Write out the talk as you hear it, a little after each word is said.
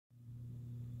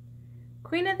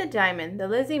Queen of the Diamond, The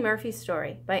Lizzie Murphy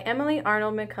Story by Emily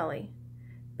Arnold McCulley.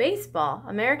 Baseball,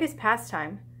 America's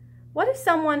pastime. What if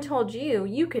someone told you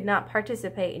you could not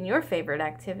participate in your favorite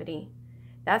activity?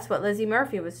 That's what Lizzie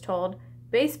Murphy was told.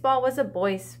 Baseball was a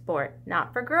boys' sport,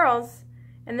 not for girls.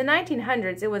 In the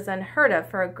 1900s, it was unheard of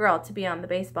for a girl to be on the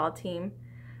baseball team.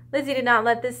 Lizzie did not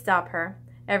let this stop her.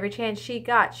 Every chance she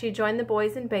got, she joined the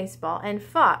boys in baseball and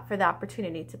fought for the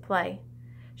opportunity to play.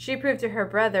 She proved to her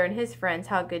brother and his friends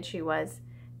how good she was.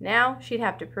 Now she'd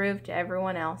have to prove to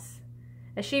everyone else.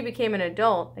 As she became an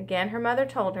adult, again her mother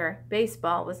told her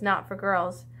baseball was not for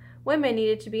girls. Women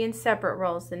needed to be in separate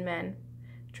roles than men.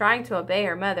 Trying to obey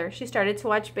her mother, she started to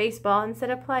watch baseball instead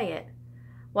of play it.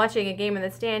 Watching a game in the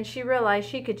stands, she realized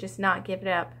she could just not give it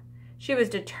up. She was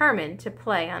determined to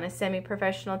play on a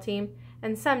semi-professional team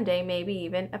and someday maybe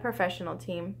even a professional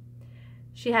team.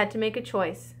 She had to make a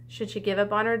choice. Should she give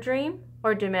up on her dream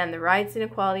or demand the rights and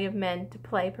equality of men to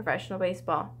play professional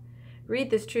baseball? Read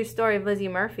this true story of Lizzie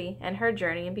Murphy and her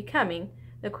journey in becoming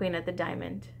the Queen of the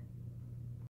Diamond.